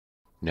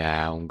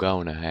Now I'm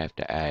gonna have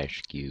to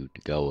ask you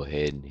to go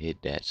ahead and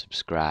hit that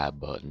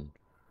subscribe button.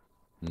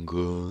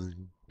 Good.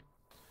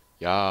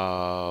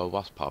 Yo,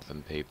 what's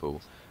poppin',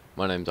 people?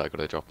 My name's I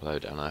Gotta Drop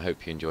Load, and I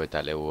hope you enjoyed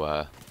that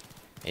little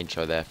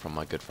intro there from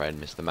my good friend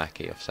Mr.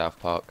 Mackey of South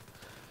Park.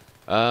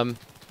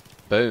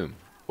 Boom.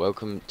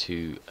 Welcome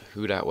to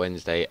Shoutout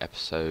Wednesday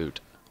episode.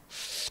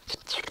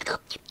 I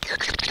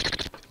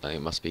think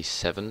it must be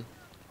 7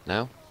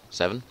 now.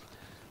 7.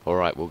 All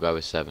right, we'll go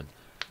with 7.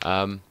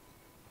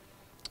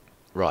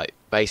 Right,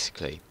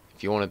 basically,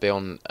 if you want to be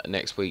on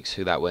next week's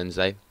Shoutout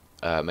Wednesday,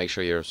 make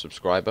sure you're a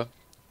subscriber,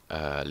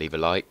 leave a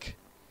like,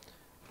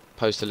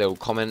 post a little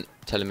comment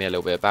telling me a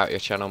little bit about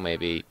your channel,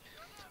 maybe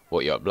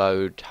what you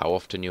upload, how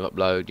often you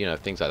upload, you know,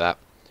 things like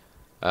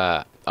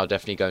that. I'll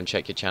definitely go and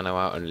check your channel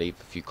out and leave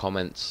a few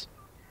comments,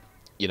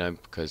 you know,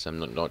 because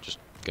I'm not just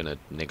going to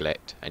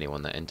neglect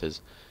anyone that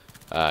enters.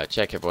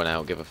 Check everyone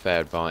out, give a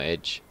fair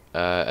advantage,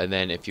 and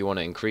then if you want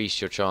to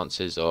increase your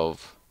chances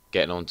of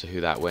getting on to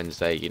Shoutout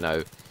Wednesday, you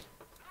know,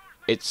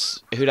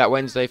 it's Shoutout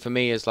Wednesday for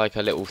me is like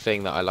a little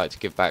thing that I like to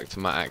give back to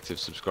my active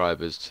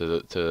subscribers,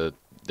 to the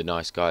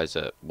nice guys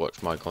that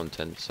watch my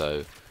content,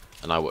 so,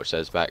 and I watch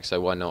theirs back,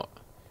 so why not,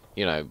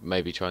 you know,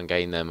 maybe try and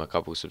gain them a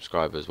couple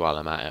subscribers while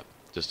I'm at it,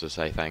 just to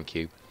say thank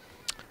you.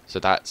 So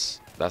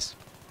that's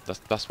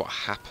what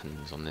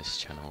happens on this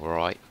channel,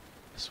 alright?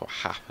 That's what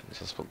happens,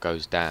 that's what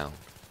goes down.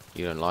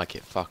 You don't like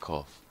it, fuck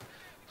off.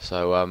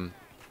 So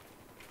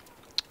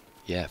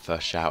yeah,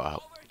 first shout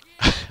out.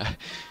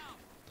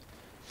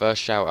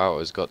 First shout out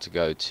has got to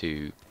go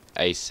to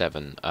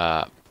A7.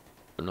 I'm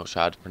not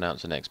sure how to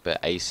pronounce the next bit.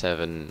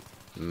 A7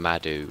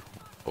 Madu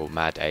or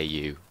Mad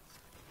AU.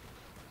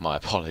 My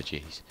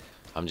apologies.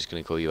 I'm just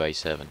going to call you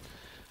A7.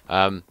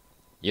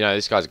 You know,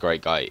 this guy's a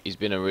great guy. He's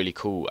been a really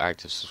cool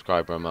active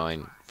subscriber of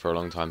mine for a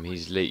long time.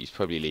 He's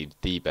probably leave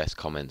the best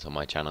comments on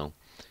my channel.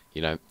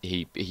 You know,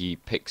 he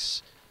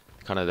picks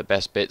kind of the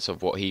best bits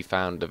of what he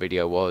found the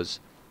video was,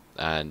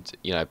 and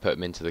you know, put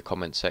them into the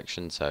comment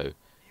section, so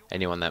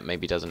anyone that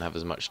maybe doesn't have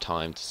as much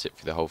time to sit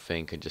through the whole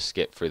thing can just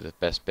skip through the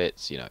best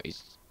bits. You know, he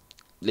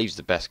leaves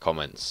the best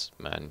comments,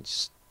 man.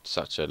 He's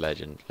such a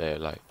legend. Yeah,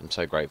 like, I'm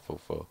so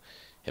grateful for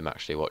him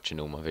actually watching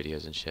all my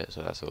videos and shit,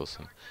 so that's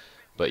awesome.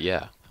 But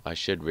yeah, I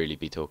should really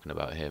be talking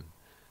about him,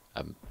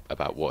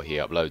 about what he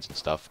uploads and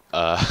stuff.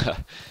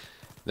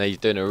 Now he's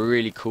doing a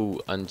really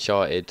cool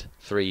Uncharted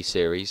 3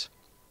 series,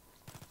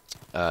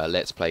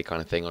 let's play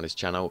kind of thing on his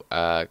channel.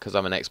 Because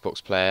I'm an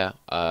Xbox player,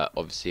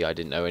 obviously I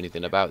didn't know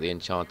anything about the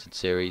Uncharted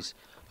series.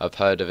 I've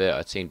heard of it,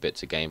 I'd seen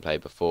bits of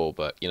gameplay before,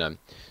 but you know,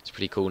 it's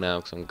pretty cool now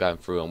because I'm going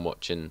through and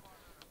watching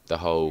the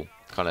whole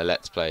kind of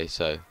let's play,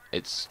 so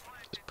it's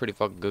a pretty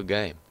fucking good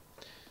game.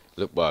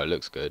 Well, it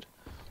looks good.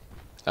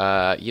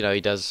 You know,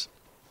 he does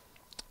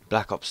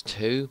Black Ops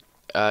 2,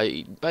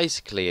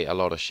 basically a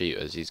lot of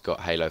shooters. He's got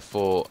Halo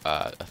 4,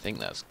 I think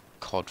that's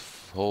COD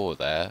 4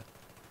 there.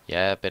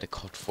 Yeah, a bit of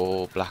COD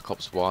 4, Black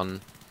Ops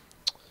 1,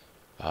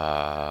 you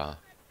know,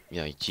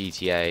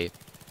 GTA.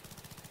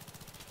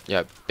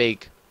 Yeah,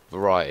 big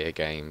variety of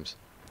games.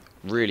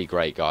 Really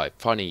great guy,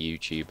 funny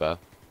YouTuber,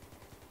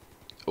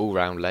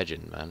 all-round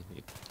legend, man.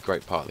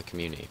 Great part of the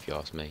community, if you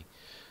ask me.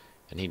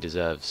 And he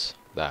deserves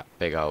that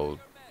big old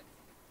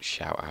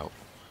shout out.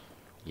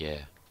 Yeah.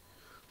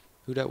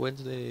 Shoutout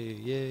Wednesday,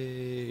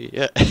 yay!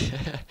 Yeah.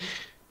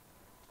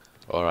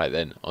 Alright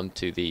then, on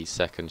to the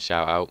second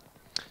shout out.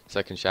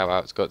 Second shout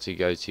out's got to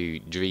go to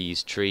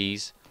Drees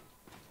Trees.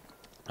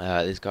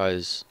 This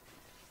guy's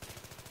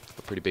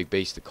a pretty big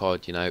beast of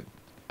COD, you know.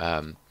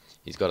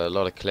 He's got a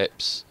lot of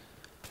clips.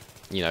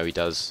 You know, he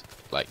does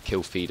like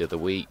kill feed of the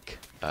week.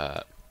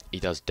 He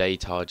does day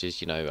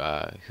targes, you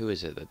know, who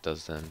is it that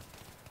does them?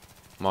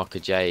 Marker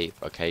J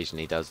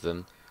occasionally does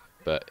them,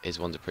 but his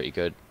ones are pretty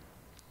good.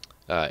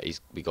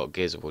 We got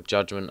Gears of War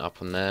Judgment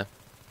up on there.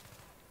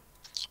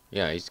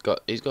 Yeah, he's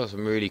got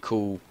some really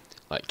cool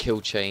like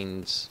kill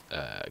chains,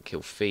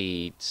 kill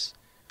feeds.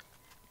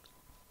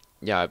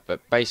 Yeah,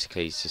 but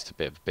basically he's just a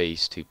bit of a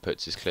beast who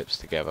puts his clips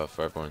together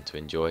for everyone to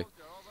enjoy.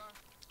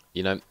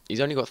 You know, he's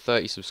only got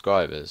 30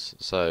 subscribers,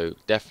 so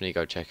definitely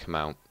go check him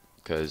out,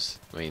 because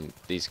I mean,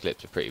 these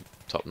clips are pretty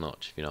top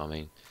notch, if you know what I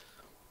mean.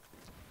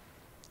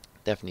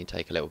 Definitely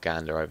take a little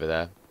gander over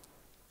there.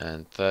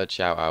 And third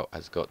shout out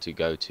has got to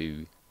go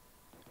to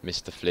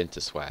Mr.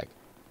 Flinterswag.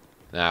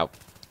 Now,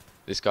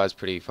 this guy's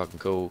pretty fucking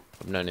cool.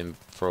 I've known him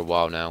for a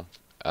while now.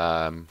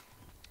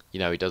 You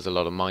know, he does a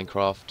lot of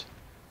Minecraft,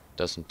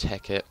 does some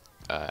Tekkit,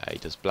 he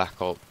does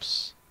Black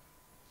Ops.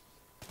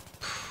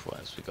 What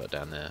else we got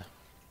down there?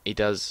 He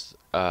does,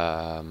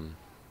 what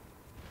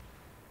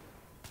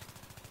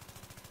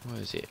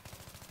is it?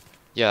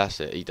 Yeah, that's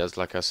it. He does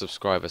like a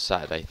subscriber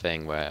Saturday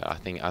thing where I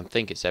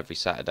think it's every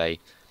Saturday.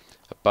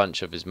 A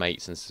bunch of his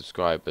mates and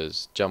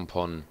subscribers jump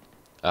on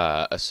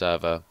a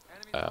server,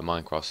 a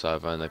Minecraft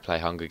server, and they play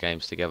Hunger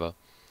Games together.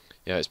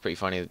 You know, it's pretty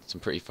funny. Some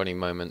pretty funny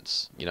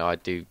moments. You know, I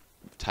do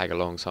tag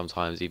along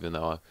sometimes, even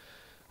though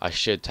I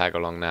should tag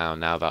along now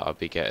that I'll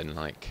be getting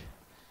like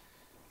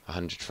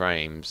 100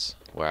 frames,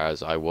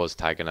 whereas I was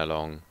tagging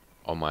along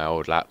on my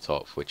old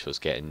laptop, which was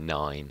getting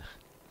 9.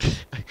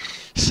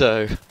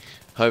 So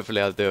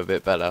hopefully I'll do a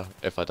bit better.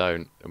 If I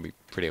don't, it'll be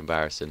pretty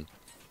embarrassing.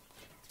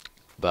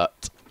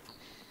 But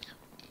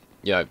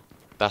you know,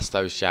 that's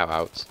those shout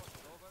outs.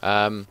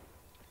 And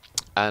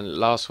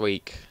last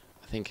week,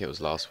 I think it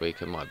was last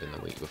week, it might have been the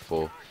week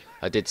before,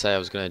 I did say I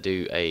was going to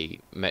do a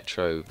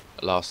Metro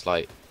Last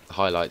Light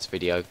highlights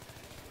video,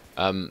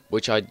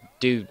 which I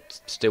do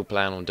still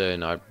plan on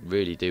doing. I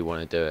really do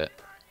want to do it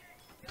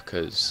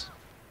because,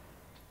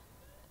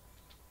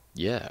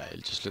 yeah,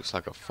 it just looks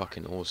like a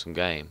fucking awesome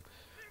game.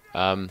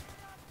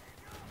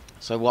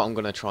 So what I'm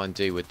going to try and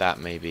do with that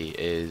maybe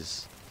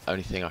is,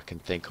 only thing I can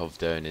think of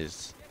doing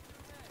is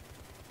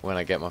when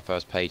I get my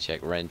first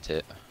paycheck, rent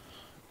it.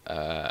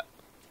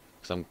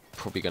 Because I'm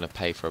probably going to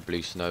pay for a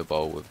blue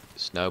snowball,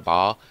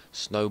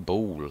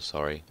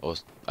 sorry, or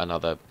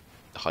another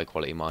high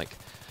quality mic.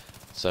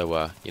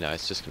 So you know,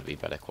 it's just going to be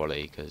better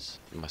quality because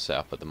my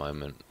setup at the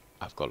moment,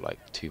 I've got like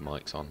 2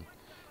 mics on.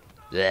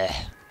 Blech,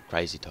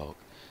 crazy talk.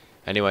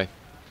 Anyway,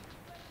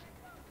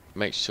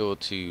 make sure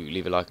to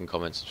leave a like and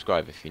comment,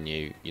 subscribe if you're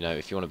new. You know,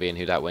 if you want to be in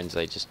Who Dat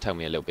Wednesday, just tell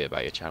me a little bit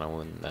about your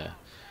channel in the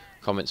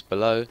comments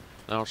below, and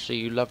I'll see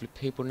you lovely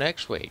people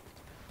next week.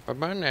 Bye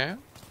bye now.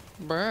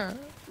 Bye.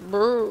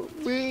 Bye.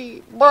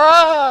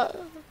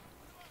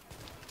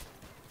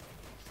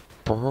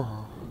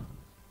 Bye.